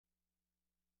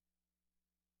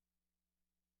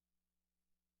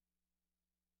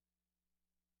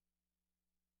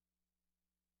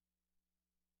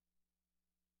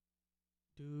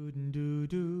When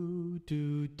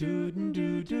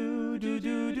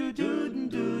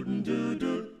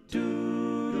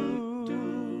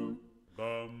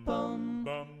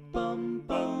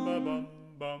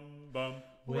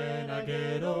I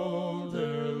get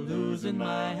older, losing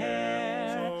my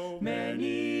hair, so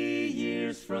many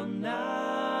years from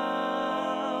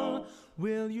now,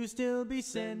 will you still be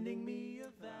sending me a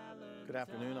Valentine? Good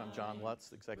afternoon, I'm John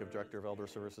Lutz, Executive Director of Elder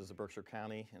Services of Berkshire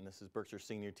County, and this is Berkshire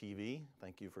Senior TV.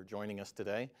 Thank you for joining us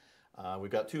today.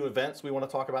 We've got two events we want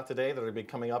to talk about today that are be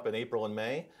coming up in April and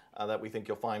May that we think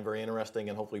you'll find very interesting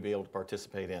and hopefully be able to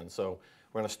participate in. So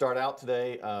we're going to start out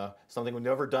today, something we've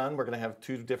never done. We're going to have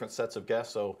two different sets of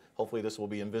guests, so hopefully this will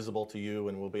be invisible to you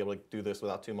and we'll be able to do this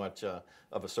without too much of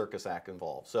a circus act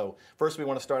involved. So first we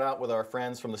want to start out with our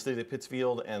friends from the city of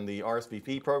Pittsfield and the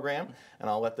RSVP program, and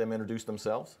I'll let them introduce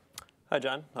themselves. Hi,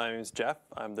 John. My name is Jeff.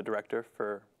 I'm the director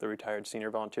for the Retired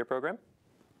Senior Volunteer Program.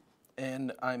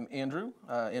 And I'm Andrew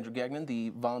Gagnon, the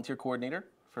volunteer coordinator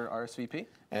for RSVP.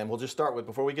 And we'll just start with,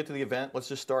 before we get to the event, let's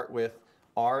just start with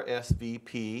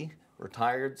RSVP,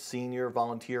 Retired Senior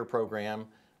Volunteer Program.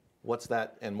 What's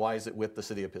that and why is it with the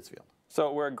city of Pittsfield?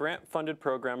 So we're a grant-funded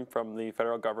program from the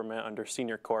federal government under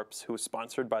Senior Corps, who is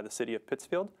sponsored by the city of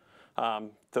Pittsfield.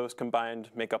 Those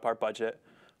combined make up our budget.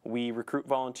 We recruit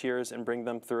volunteers and bring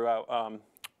them throughout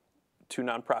to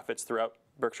nonprofits throughout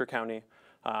Berkshire County.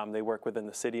 They work within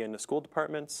the city and the school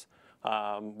departments,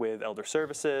 with elder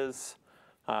services.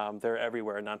 They're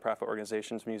everywhere, nonprofit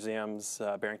organizations, museums,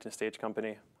 Barrington Stage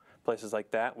Company, places like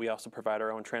that. We also provide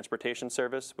our own transportation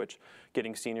service, which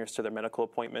getting seniors to their medical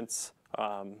appointments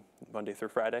Monday through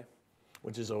Friday.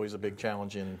 Which is always a big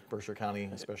challenge in Berkshire County,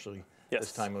 especially Yes.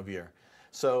 this time of year.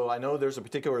 So I know there's a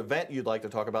particular event you'd like to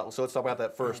talk about, so let's talk about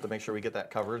that first to make sure we get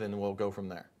that covered, and we'll go from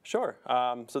there. Sure.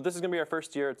 So this is going to be our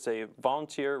first year. It's a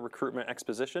volunteer recruitment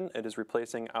exposition. It is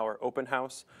replacing our open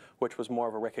house, which was more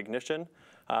of a recognition.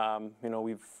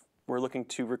 We're looking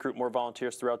to recruit more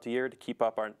volunteers throughout the year to keep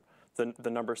up the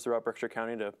numbers throughout Berkshire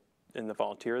County in the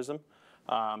volunteerism.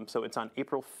 So it's on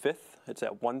April 5th. It's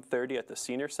at 1:30 at the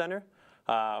Senior Center.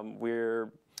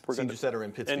 Senior Center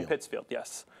in Pittsfield. In Pittsfield,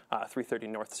 yes, 330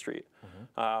 North Street.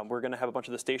 We're going to have a bunch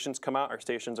of the stations come out. Our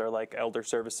stations are like Elder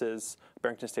Services,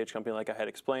 Barrington Stage Company, like I had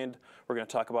explained. We're going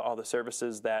to talk about all the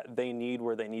services that they need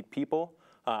where they need people.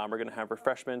 We're going to have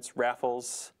refreshments,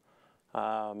 raffles,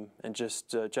 and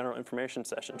just a general information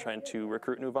session trying to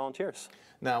recruit new volunteers.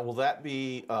 Now, will that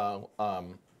be,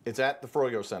 it's at the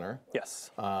Froyo Center. Yes.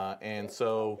 And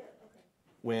so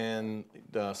when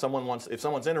if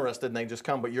someone's interested and they just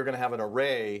come, but you're going to have an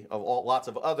array of lots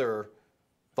of other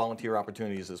volunteer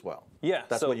opportunities as well. Yeah.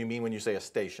 That's what you mean when you say a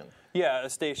station. Yeah, a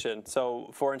station. So,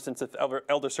 for instance, if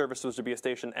Elder Services was to be a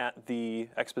station at the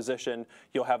exposition,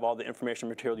 you'll have all the information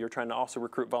material. You're trying to also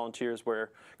recruit volunteers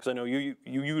because I know you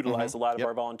utilize a lot of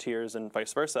our volunteers and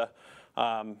vice versa,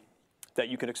 that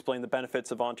you can explain the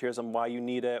benefits of volunteerism, why you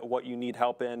need it, what you need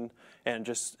help in, and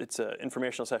just it's an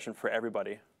informational session for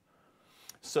everybody.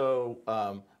 So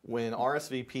when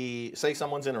RSVP, say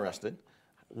someone's interested,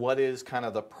 what is kind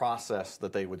of the process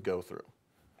that they would go through?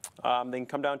 They can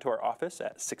come down to our office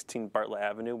at 16 Bartlett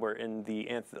Avenue. We're in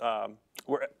the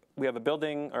we have a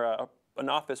building or an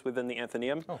office within the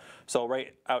Athenaeum. Oh. So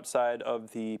right outside of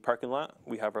the parking lot,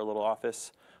 we have our little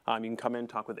office. You can come in,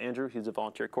 talk with Andrew. He's a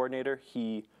volunteer coordinator.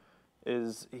 He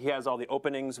has all the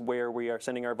openings where we are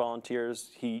sending our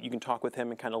volunteers. You can talk with him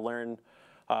and kind of learn.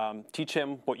 Teach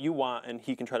him what you want, and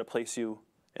he can try to place you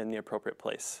in the appropriate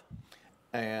place.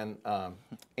 And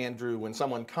Andrew, when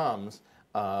someone comes,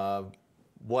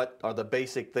 what are the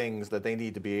basic things that they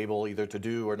need to be able either to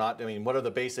do or not? I mean, what are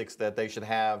the basics that they should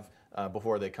have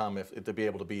before they come to be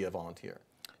able to be a volunteer?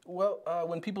 Well,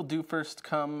 when people do first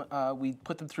come, we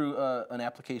put them through an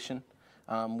application.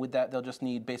 With that, they'll just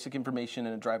need basic information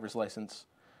and a driver's license.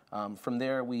 From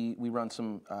there, we run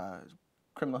some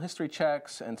criminal history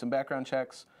checks and some background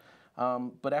checks.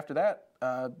 But after that,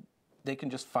 they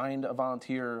can just find a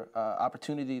volunteer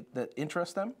opportunity that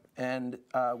interests them, and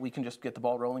we can just get the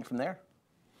ball rolling from there.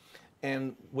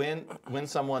 And when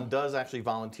someone does actually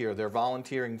volunteer, they're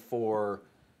volunteering for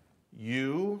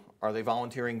you? Are they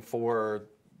volunteering for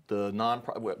the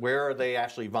nonprofit? Where are they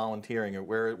actually volunteering, or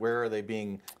where are they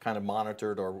being kind of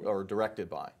monitored or directed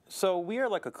by? So we are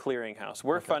like a clearinghouse.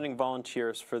 We're funding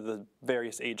volunteers for the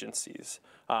various agencies.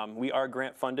 We are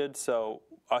grant funded, so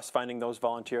us finding those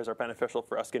volunteers are beneficial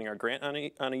for us getting our grant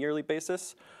on a yearly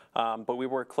basis. But we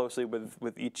work closely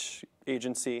with each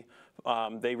agency.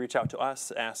 They reach out to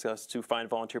us, ask us to find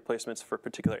volunteer placements for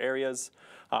particular areas.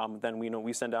 Then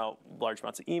we send out large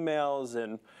amounts of emails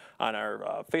and on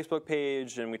our Facebook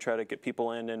page, and we try to get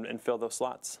people in and fill those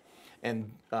slots.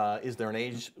 And is there an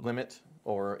age limit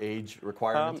or age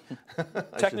requirement? I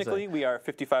should Technically, say? we are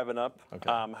 55 and up.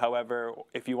 Okay. However,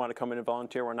 if you want to come in and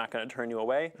volunteer, we're not going to turn you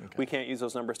away. We can't use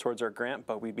those numbers towards our grant,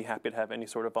 but we'd be happy to have any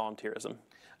sort of volunteerism.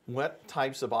 What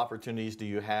types of opportunities do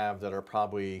you have that are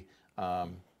probably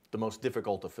the most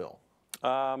difficult to fill?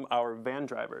 Our van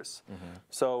drivers.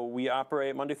 So we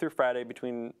operate Monday through Friday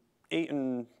between 8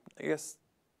 and, I guess,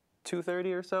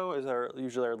 2:30 or so is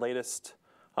usually our latest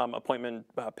appointment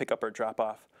pickup or drop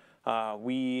off.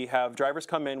 We have drivers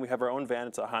come in. We have our own van.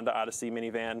 It's a Honda Odyssey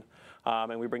minivan,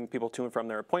 and we bring people to and from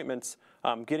their appointments.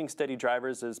 Getting steady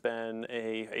drivers has been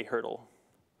a hurdle.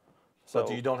 So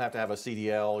you don't have to have a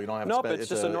CDL. You don't have Nope, to it's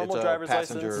just a normal driver's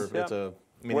passenger, license. It's a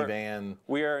minivan.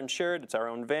 We are insured. It's our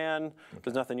own van.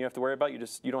 There's nothing you have to worry about.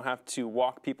 You don't have to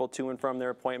walk people to and from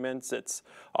their appointments. It's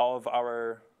all of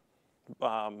our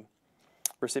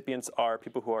recipients are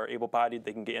people who are able-bodied.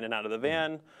 They can get in and out of the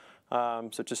van.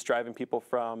 So just driving people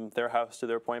from their house to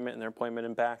their appointment and their appointment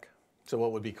and back. So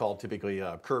what would be called typically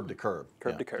curb to curb.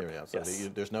 Curb to curb, So yes.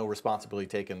 there's no responsibility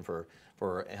taken for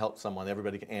help someone.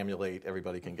 Everybody can ambulate.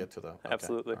 Everybody can get to the. Okay.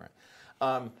 Absolutely. All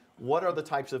right. What are the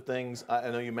types of things, I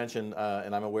know you mentioned,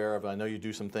 and I'm aware of, I know you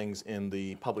do some things in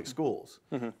the public schools.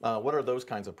 What are those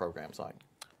kinds of programs like?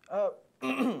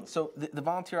 So the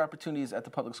volunteer opportunities at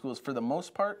the public schools, for the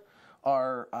most part,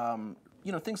 are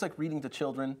things like reading to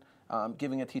children,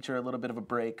 giving a teacher a little bit of a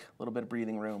break, a little bit of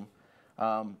breathing room.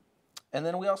 And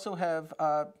then we also have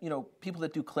people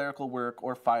that do clerical work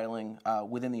or filing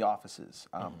within the offices.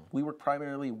 We work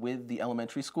primarily with the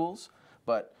elementary schools,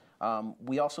 but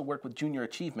we also work with Junior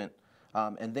Achievement,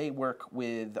 and they work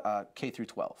with K through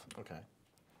 12. Okay.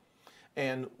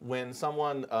 And when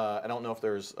someone, I don't know if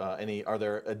there's are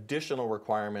there additional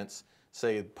requirements,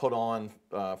 say, put on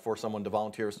for someone to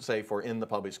volunteer, say, for in the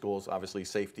public schools, obviously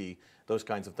safety, those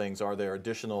kinds of things? Are there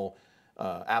additional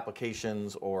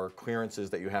applications or clearances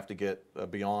that you have to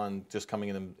get beyond just coming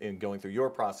in and going through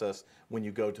your process when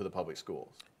you go to the public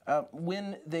schools?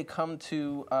 When the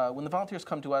volunteers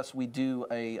come to us, we do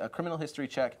a criminal history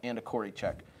check and a Corey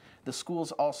check. The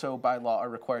schools also, by law, are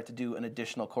required to do an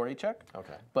additional Corey check.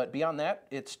 Okay. But beyond that,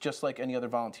 it's just like any other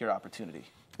volunteer opportunity.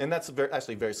 And that's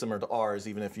actually very similar to ours,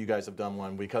 even if you guys have done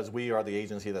one, because we are the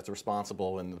agency that's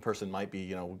responsible, and the person might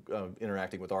be,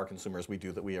 interacting with our consumers.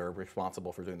 We are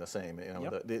responsible for doing the same.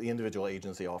 Yep. The individual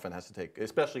agency often has to take,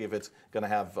 especially if it's going to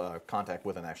have contact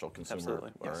with an actual consumer.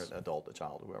 Absolutely. Or Yes. an adult, a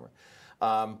child, whoever.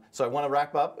 So I want to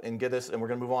wrap up and get this, and we're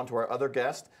going to move on to our other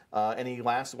guest. Want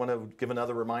to give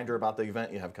another reminder about the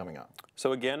event you have coming up?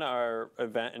 So again, our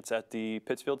event, it's at the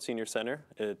Pittsfield Senior Center.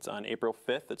 It's on April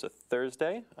 5th. It's a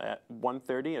Thursday at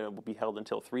 1:30, and it will be held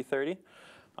until 3:30.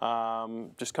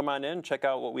 Just come on in, check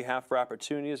out what we have for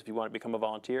opportunities if you want to become a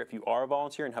volunteer. If you are a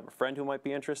volunteer and have a friend who might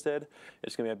be interested,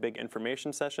 it's going to be a big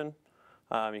information session.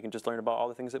 You can just learn about all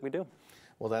the things that we do.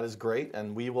 Well, that is great,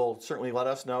 and we will certainly let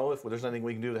us know if there's anything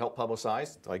we can do to help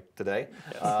publicize, like today.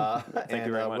 Yes. Thank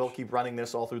you very much. We'll keep running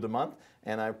this all through the month,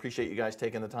 and I appreciate you guys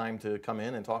taking the time to come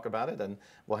in and talk about it, and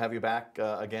we'll have you back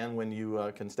again when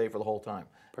you can stay for the whole time,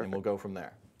 and we'll go from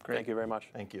there. Great. Thank you very much.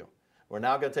 Thank you. We're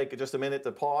now going to take just a minute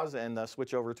to pause and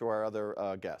switch over to our other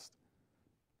guest.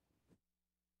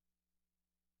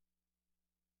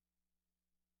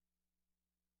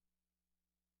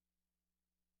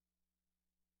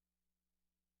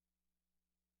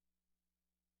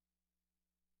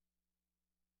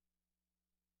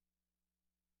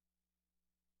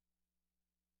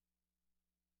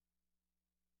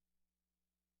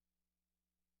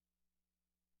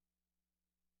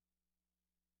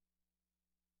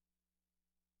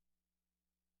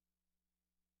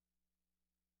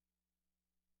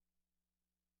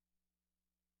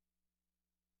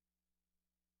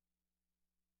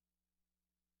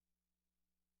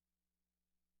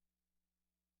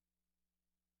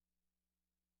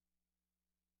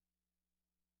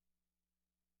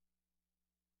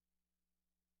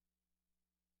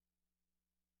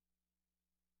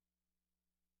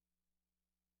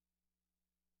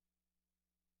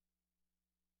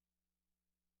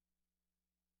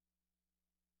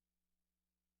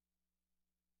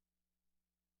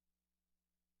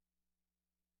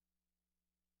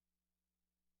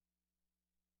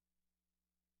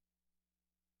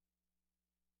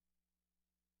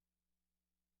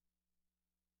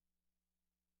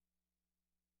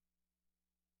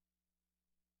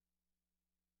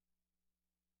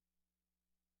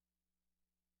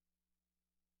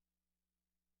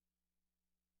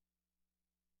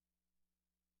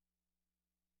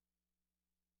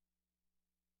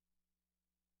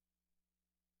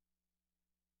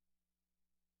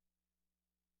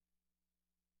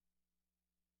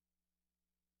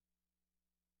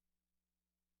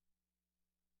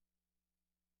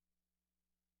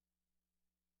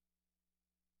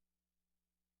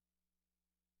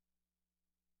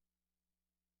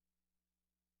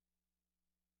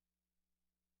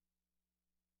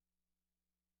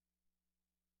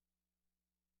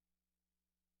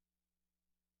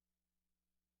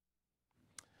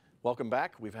 Welcome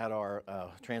back. We've had our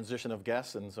transition of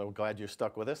guests, and so glad you're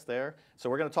stuck with us there. So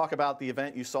we're going to talk about the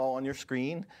event you saw on your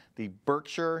screen, the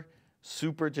Berkshire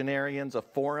Supergenarians, a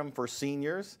forum for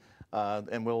seniors. And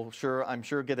I'm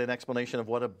sure, get an explanation of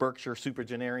what a Berkshire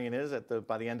Supergenarian is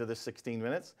by the end of this 16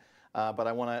 minutes. But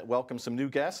I want to welcome some new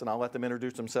guests, and I'll let them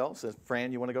introduce themselves.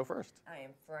 Fran, you want to go first? I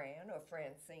am Fran, or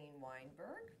Francine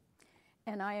Weinberg.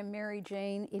 And I am Mary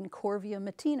Jane in Corvia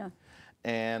Matina.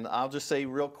 And I'll just say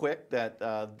real quick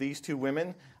that these two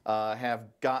women have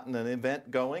gotten an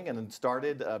event going and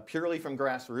started purely from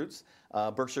grassroots.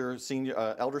 Berkshire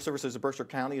Elder Services of Berkshire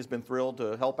County has been thrilled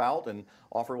to help out and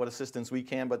offer what assistance we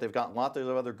can, but they've got lots of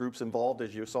other groups involved,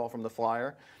 as you saw from the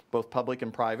flyer, both public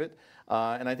and private.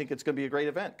 And I think it's going to be a great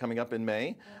event coming up in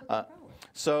May.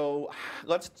 So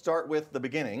let's start with the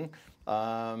beginning.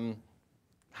 How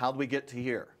did we get to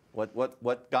here?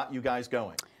 What got you guys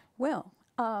going? Well,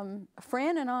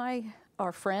 Fran and I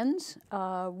are friends.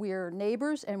 We're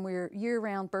neighbors, and we're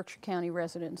year-round Berkshire County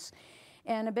residents.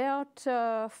 And about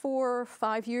 4 or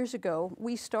 5 years ago,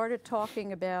 we started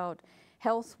talking about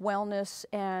health, wellness,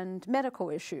 and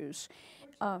medical issues.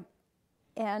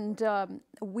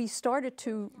 We started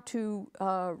to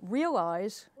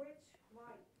realize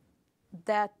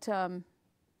that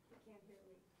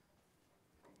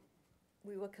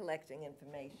we were collecting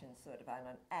information sort of on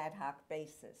an ad hoc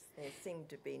basis. There seemed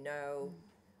to be no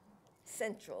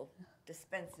central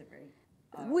dispensary.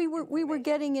 We were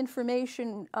getting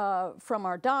information from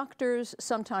our doctors,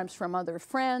 sometimes from other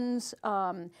friends,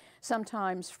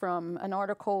 sometimes from an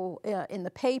article in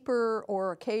the paper,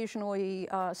 or occasionally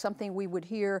something we would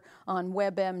hear on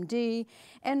WebMD.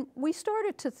 And we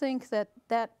started to think that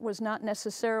that was not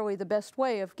necessarily the best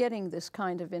way of getting this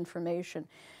kind of information.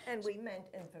 And we meant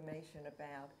information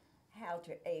about how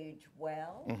to age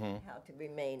well, how to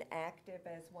remain active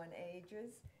as one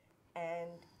ages,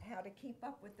 and how to keep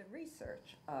up with the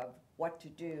research of what to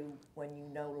do when you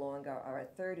no longer are a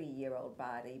 30-year-old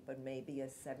body, but maybe a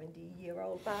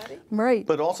 70-year-old body. Right.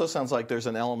 But it also sounds like there's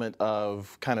an element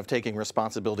of kind of taking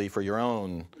responsibility for your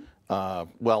own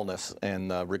wellness,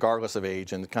 and regardless of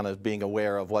age, and kind of being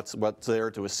aware of what's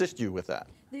there to assist you with that.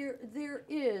 There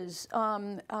is.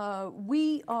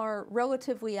 We are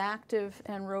relatively active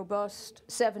and robust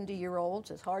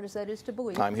 70-year-olds, as hard as that is to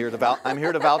believe. I'm here to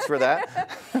vouch for that.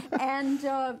 And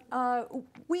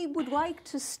we would like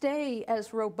to stay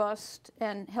as robust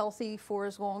and healthy for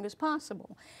as long as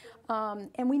possible.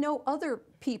 And we know other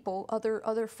people,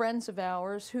 other friends of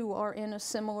ours, who are in a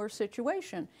similar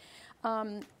situation.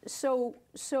 What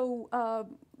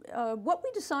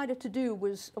we decided to do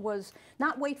was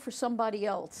not wait for somebody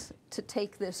else to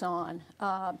take this on,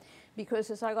 because,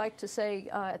 as I like to say,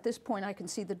 at this point I can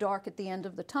see the dark at the end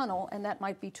of the tunnel, and that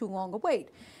might be too long a wait.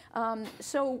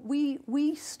 So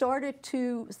we started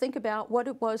to think about what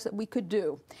it was that we could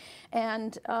do,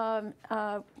 and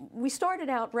we started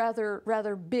out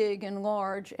rather big and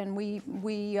large, and we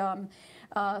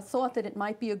thought that it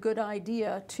might be a good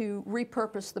idea to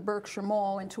repurpose the Berkshire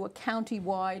Mall into a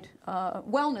county-wide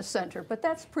wellness center, but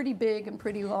that's pretty big and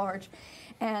pretty large.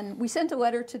 And we sent a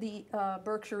letter to the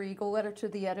Berkshire Eagle, letter to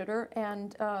the editor,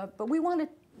 and but we wanted,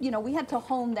 we had to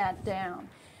hone that down.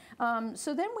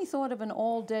 So then we thought of an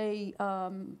all-day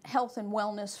health and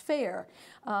wellness fair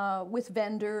with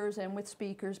vendors and with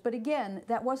speakers, but again,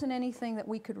 that wasn't anything that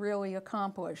we could really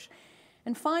accomplish.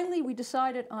 And finally, we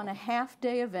decided on a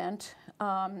half-day event,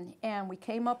 and we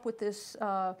came up with this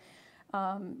word,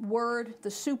 the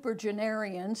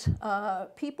Supergenarians,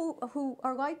 people who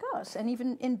are like us and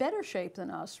even in better shape than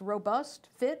us, robust,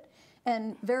 fit,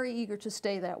 and very eager to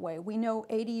stay that way. We know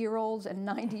 80-year-olds and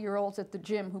 90-year-olds at the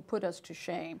gym who put us to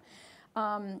shame.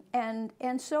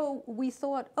 And so we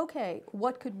thought, okay,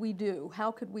 what could we do?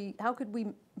 How could we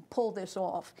pull this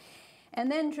off? And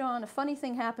then, John, a funny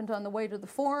thing happened on the way to the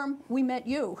forum. We met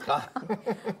you,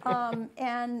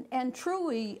 and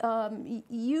truly,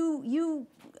 you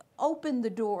opened the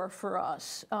door for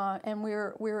us, and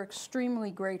we're extremely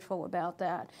grateful about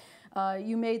that.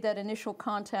 You made that initial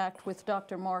contact with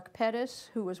Dr. Mark Pettis,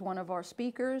 who was one of our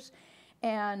speakers,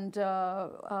 and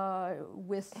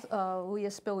with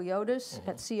Leah Spiliotis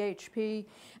at CHP,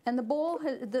 and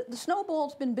the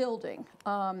snowball's been building,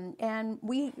 and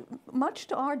we, much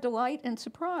to our delight and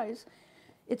surprise,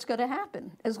 it's going to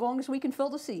happen as long as we can fill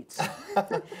the seats.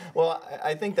 Well,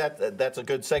 I think that's a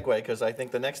good segue, because I think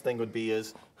the next thing would be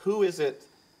is, who is it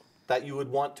that you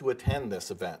would want to attend this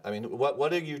event? I mean,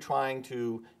 what are you trying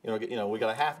to, we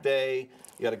got a half day,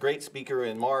 you got a great speaker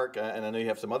in Mark, and I know you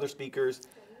have some other speakers.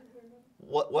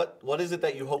 What is it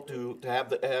that you hope to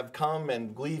have come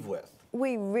and leave with?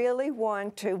 We really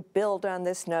want to build on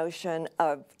this notion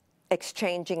of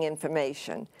exchanging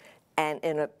information. and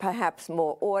in a perhaps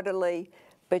more orderly,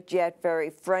 but yet very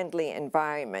friendly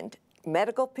environment.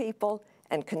 Medical people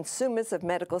and consumers of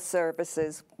medical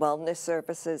services, wellness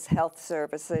services, health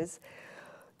services,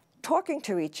 talking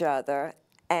to each other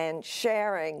and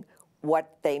sharing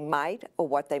what they might or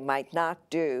what they might not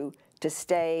do to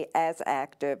stay as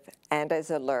active and as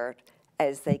alert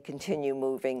as they continue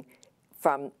moving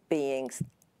from being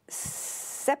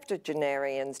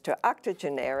septuagenarians to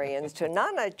octogenarians to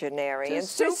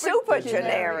nonagenarians to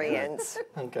supergenarians.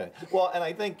 Okay. Well, and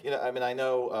I think, I mean, I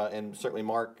know, and certainly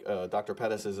Mark, Dr.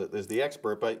 Pettis is the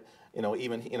expert, but,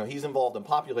 even, he's involved in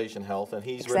population health, and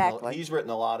he's written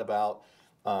a lot about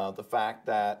the fact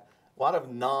that a lot of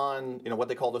what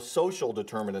they call the social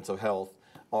determinants of health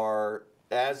are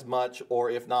as much, or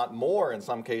if not more in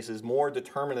some cases, more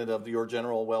determinant of your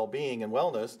general well-being and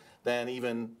wellness than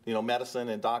even, medicine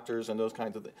and doctors and those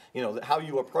kinds of things. How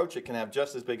you approach it can have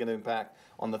just as big an impact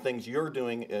on the things you're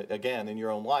doing, again, in your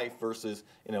own life versus,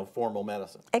 formal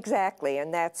medicine. Exactly,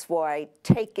 and that's why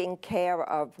taking care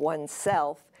of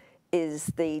oneself is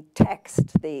the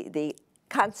text, the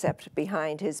concept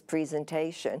behind his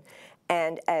presentation.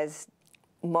 And as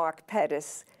Mark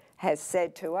Pettis has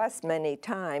said to us many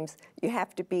times, you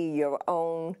have to be your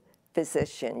own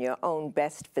physician, your own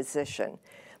best physician.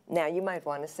 Now, you might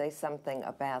want to say something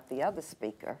about the other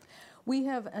speaker. We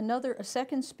have a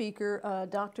second speaker,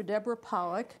 Dr. Deborah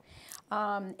Pollack,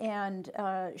 and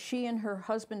she and her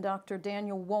husband, Dr.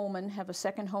 Daniel Wollman, have a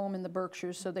second home in the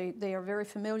Berkshires, so they are very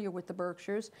familiar with the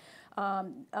Berkshires.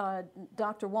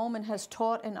 Dr. Wollman has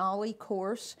taught an OLLI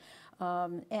course.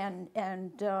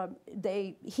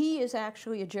 He is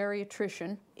actually a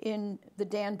geriatrician in the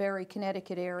Danbury,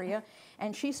 Connecticut area,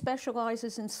 and she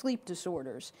specializes in sleep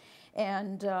disorders.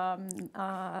 And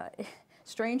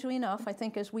strangely enough, I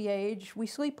think as we age, we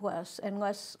sleep less and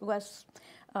less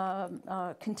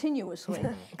continuously.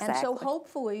 Exactly. And so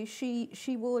hopefully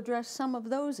she will address some of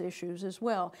those issues as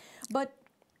well. But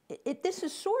this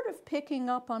is sort of picking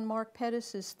up on Mark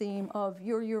Pettis's theme of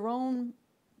you're your own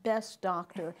best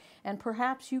doctor, and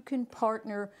perhaps you can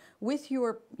partner with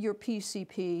your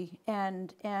PCP,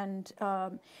 and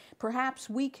perhaps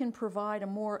we can provide a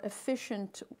more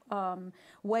efficient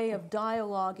way of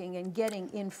dialoguing and getting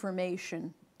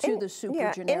information to the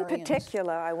supergenarians. In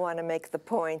particular, I want to make the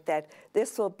point that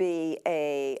this will be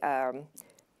a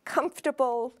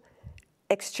comfortable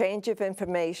exchange of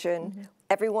information. Mm-hmm.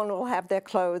 Everyone will have their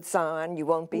clothes on. You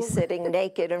won't be sitting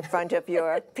naked in front of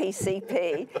your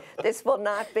PCP. This will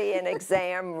not be an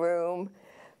exam room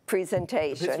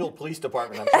presentation. The Pittsfield Police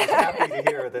Department, I'm so happy to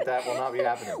hear that will not be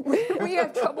happening. We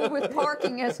have trouble with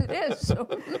parking as it is.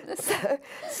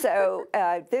 So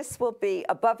this will be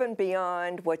above and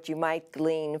beyond what you might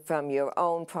glean from your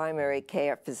own primary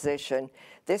care physician.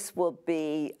 This will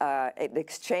be an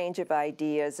exchange of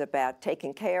ideas about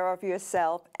taking care of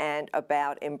yourself and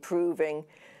about improving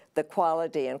the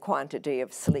quality and quantity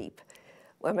of sleep.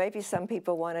 Well, maybe some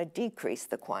people want to decrease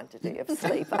the quantity of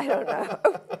sleep. I don't know.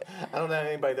 I don't know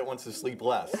anybody that wants to sleep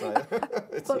less.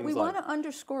 But we want to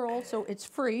underscore also it's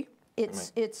free.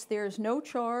 There's no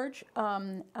charge.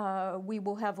 We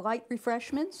will have light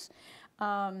refreshments.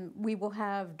 We will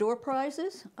have door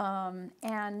prizes.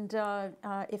 And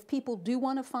if people do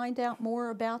want to find out more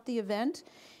about the event,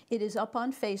 it is up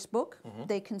on Facebook. Mm-hmm.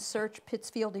 They can search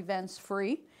Pittsfield Events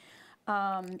Free.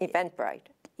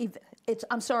 Eventbrite.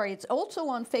 I'm sorry, it's also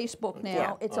on Facebook now.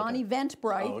 Yeah. It's on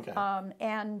Eventbrite. Oh,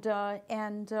 okay.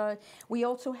 And we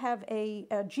also have a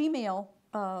Gmail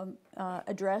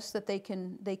address that they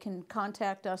can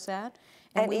contact us at,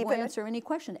 and we will answer any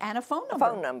question, and a phone number. A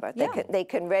phone number. Yeah. They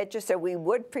can register. We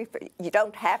would prefer, you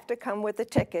don't have to come with a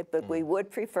ticket, but we would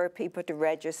prefer people to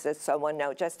register so we'll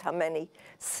know just how many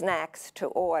snacks to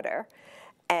order.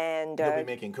 And you'll be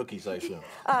making cookies, I assume.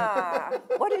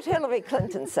 What did Hillary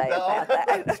Clinton say about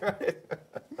that? That's right.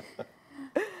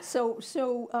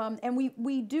 And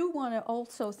we do want to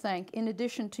also thank, in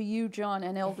addition to you, John,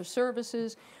 and Elder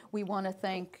Services, we want to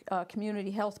thank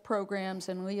Community Health Programs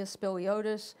and Leah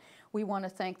Spiliotis. We want to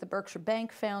thank the Berkshire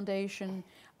Bank Foundation,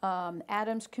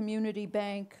 Adams Community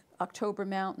Bank, October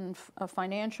Mountain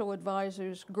Financial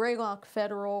Advisors, Greylock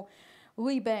Federal,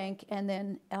 Lee Bank, and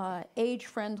then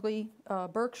age-friendly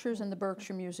Berkshires and the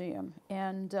Berkshire Museum.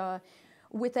 And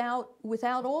without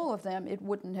all of them, it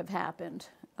wouldn't have happened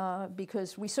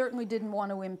because we certainly didn't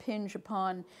want to impinge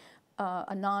upon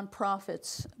a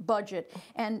nonprofit's budget.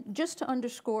 And just to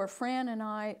underscore, Fran and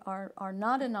I are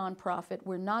not a nonprofit.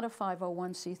 We're not a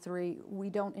 501c3. We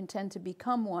don't intend to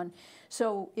become one.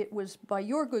 So it was by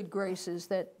your good graces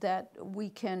that we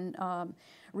can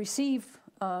receive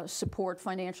support,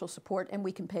 financial support, and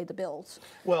we can pay the bills.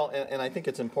 Well, and I think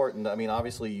it's important. I mean,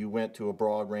 obviously, you went to a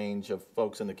broad range of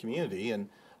folks in the community, and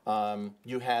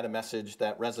you had a message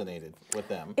that resonated with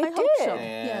them. I hope so.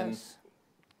 And yes.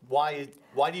 Why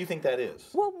do you think that is?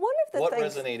 Well, one of the what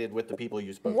things, resonated with the people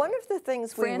you spoke to? one of the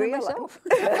things we Fran and realized, myself.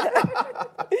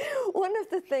 one of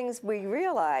the things we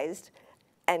realized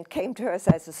and came to us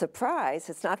as a surprise,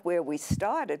 it's not where we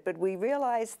started, but we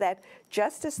realized that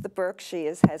just as the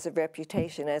Berkshires has a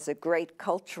reputation as a great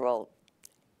cultural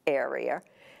area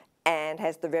and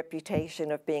has the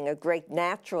reputation of being a great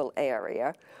natural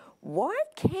area, why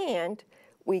can't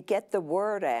we get the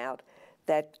word out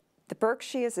that the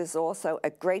Berkshires is also a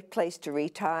great place to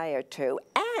retire to,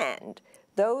 and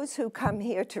those who come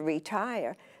here to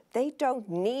retire, they don't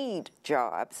need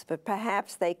jobs, but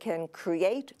perhaps they can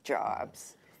create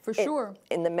jobs. For sure.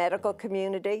 In the medical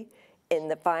community, in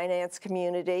the finance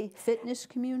community. Fitness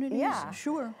communities, Yeah.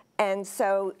 sure. And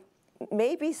so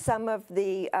maybe some of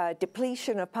the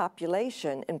depletion of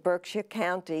population in Berkshire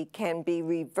County can be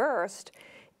reversed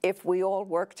if we all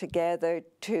work together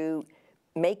to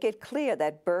make it clear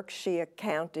that Berkshire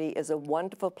County is a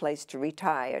wonderful place to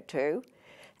retire to,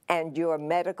 and your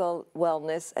medical,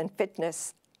 wellness, and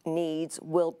fitness needs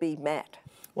will be met.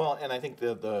 Well, and I think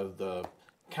the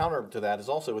counter to that is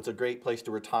also it's a great place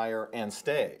to retire and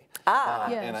stay.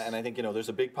 Yes. And I think there's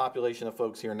a big population of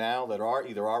folks here now that are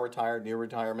either retired, near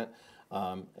retirement,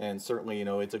 and certainly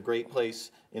it's a great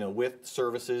place with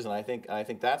services. And I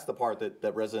think that's the part that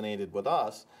resonated with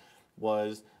us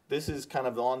was this is kind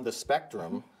of on the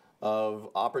spectrum of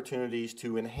opportunities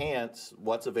to enhance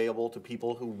what's available to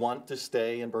people who want to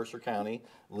stay in Berkshire County,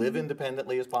 live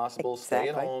independently as possible, stay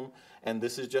at home, and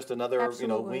this is just another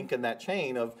Absolutely. link in that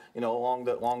chain of along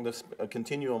the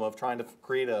continuum of trying to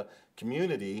create a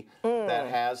community that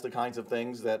has the kinds of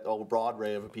things that a broad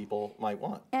array of people might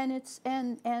want. And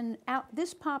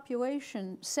this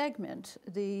population segment,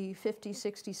 the 50,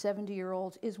 60,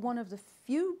 70-year-olds, is one of the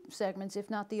few segments, if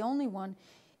not the only one,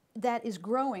 that is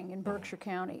growing in Berkshire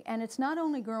County. And it's not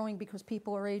only growing because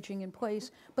people are aging in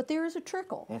place, but there is a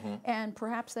trickle. And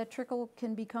perhaps that trickle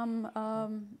can become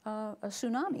a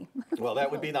tsunami. Well, that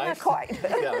would be nice. Not quite.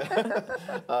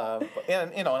 Yeah.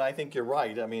 And I think you're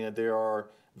right. I mean, there are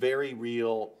very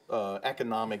real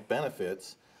economic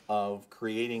benefits of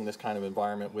creating this kind of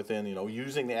environment within,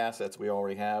 using the assets we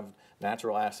already have,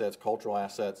 natural assets, cultural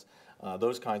assets,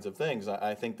 those kinds of things.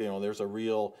 I think, there's a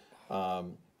real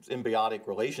symbiotic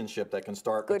relationship that can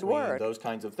start between those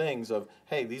kinds of things of,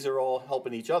 hey, these are all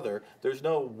helping each other. There's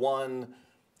no one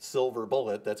silver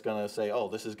bullet that's going to say, oh,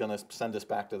 this is going to send us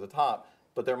back to the top.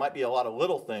 But there might be a lot of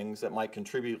little things that might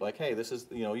contribute, like, hey, this is,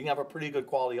 you can have a pretty good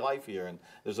quality life here, and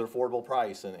there's an affordable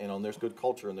price, and, and there's good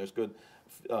culture, and there's good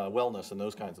wellness, and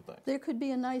those kinds of things. There could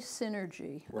be a nice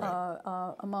synergy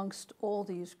amongst all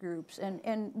these groups.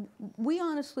 And we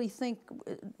honestly think,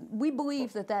 we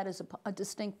believe that is a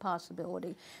distinct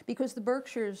possibility, because the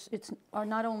Berkshires are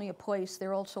not only a place,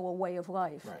 they're also a way of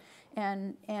life.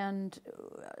 Right. And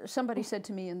somebody said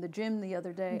to me in the gym the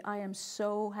other day, I am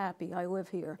so happy I live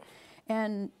here.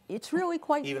 And it's really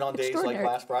quite even on days like extraordinary.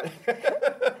 last Friday.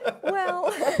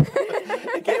 Well,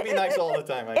 it can't be nice all the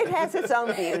time. I it think. has its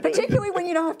own beauty. Particularly when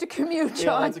you don't have to commute,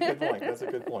 John. Yeah, that's a good point. That's a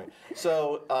good point.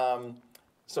 So,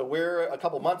 so we're a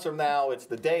couple months from now. It's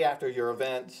the day after your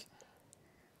event.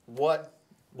 What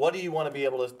do you want to be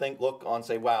able to look on,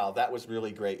 say, wow, that was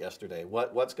really great yesterday?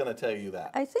 What's going to tell you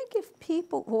that? I think if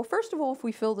people, well, first of all, if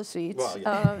we fill the seats,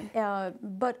 Well, yeah.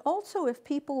 but also if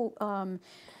people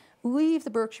leave the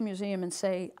Berkshire Museum and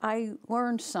say, I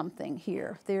learned something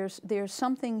here. There's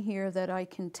something here that I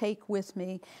can take with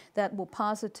me that will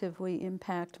positively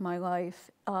impact my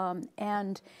life.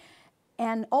 And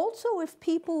also if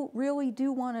people really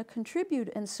do want to contribute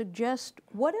and suggest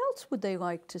what else would they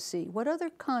like to see, what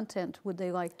other content would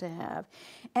they like to have.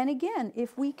 And again,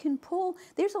 if we can pull,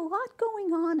 there's a lot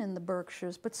going on in the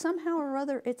Berkshires, but somehow or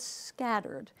other it's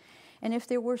scattered. And if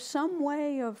there were some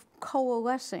way of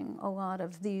coalescing a lot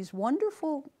of these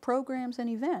wonderful programs and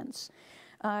events,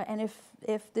 and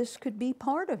if this could be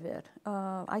part of it,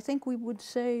 I think we would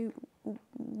say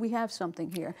we have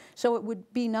something here. So it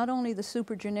would be not only the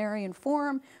Supergenarian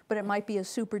Forum, but it might be a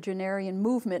Supergenarian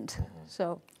movement.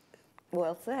 So.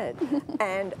 Well said.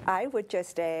 And I would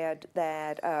just add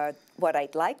that what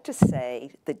I'd like to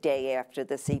say the day after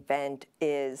this event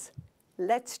is,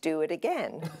 let's do it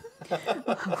again.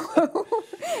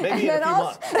 Maybe in a few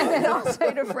months. And then I'll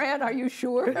say to Fran, are you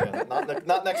sure? Yeah,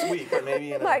 not next week, but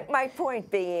maybe in a... My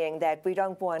point being that we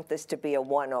don't want this to be a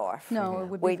one-off. No, it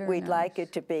would be very We'd nice. like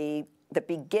it to be the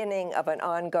beginning of an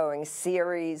ongoing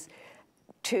series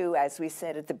to, as we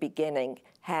said at the beginning,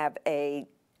 have a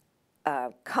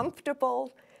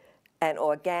comfortable and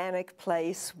organic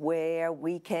place where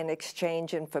we can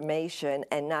exchange information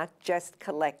and not just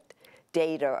collect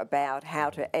data about how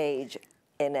to age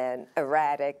in an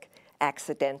erratic,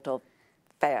 accidental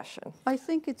fashion. I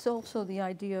think it's also the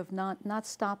idea of not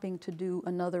stopping to do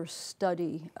another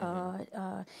study,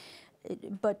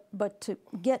 but to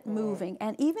get moving.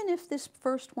 And even if this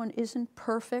first one isn't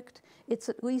perfect, it's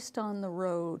at least on the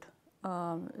road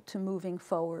to moving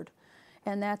forward.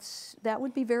 And that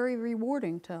would be very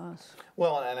rewarding to us.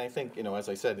 Well, and I think, as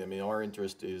I said, I mean, our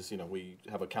interest is, we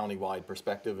have a county-wide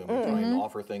perspective, and we try and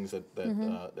offer things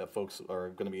that folks are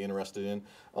going to be interested in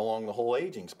along the whole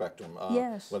aging spectrum.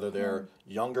 Yes. Whether they're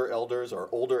younger elders or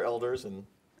older elders,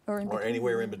 or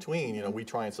anywhere in between, we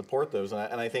try and support those.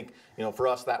 And I think, for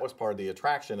us, that was part of the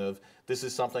attraction of this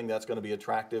is something that's going to be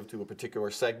attractive to a particular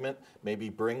segment, maybe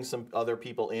bring some other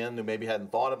people in who maybe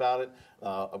hadn't thought about it,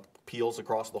 appeals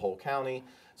across the whole county.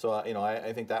 So,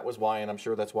 I think that was why, and I'm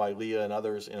sure that's why Leah and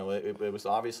others, it was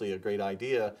obviously a great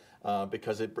idea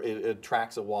because it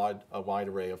attracts a wide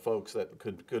array of folks that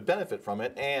could benefit from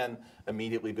it and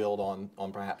immediately build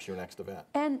on perhaps your next event.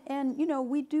 And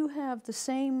we do have the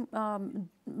same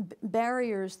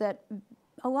barriers that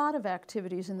a lot of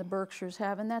activities in the Berkshires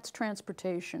have, and that's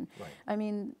transportation. Right. I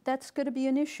mean, that's going to be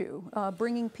an issue,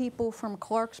 bringing people from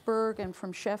Clarksburg and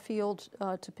from Sheffield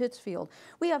to Pittsfield.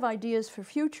 We have ideas for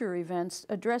future events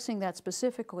addressing that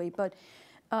specifically, but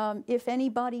if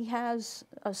anybody has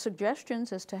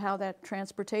suggestions as to how that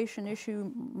transportation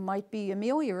issue might be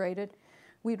ameliorated,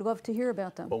 we'd love to hear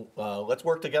about them. Well, let's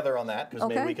work together on that, because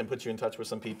Okay. maybe we can put you in touch with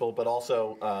some people, but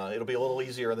also it'll be a little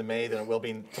easier in May than it will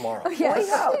be tomorrow. Yes.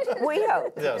 We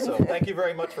hope. Yeah, so thank you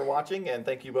very much for watching, and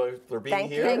thank you both for being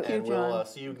here. Thank you, and we'll John.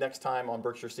 see you next time on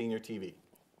Berkshire Senior TV.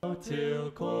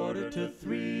 Till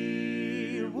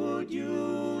 2:45, would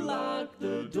you lock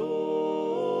the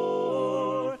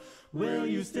door? Will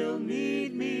you still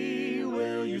need me?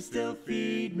 Will you still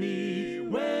feed me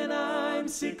when I'm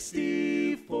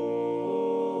 64?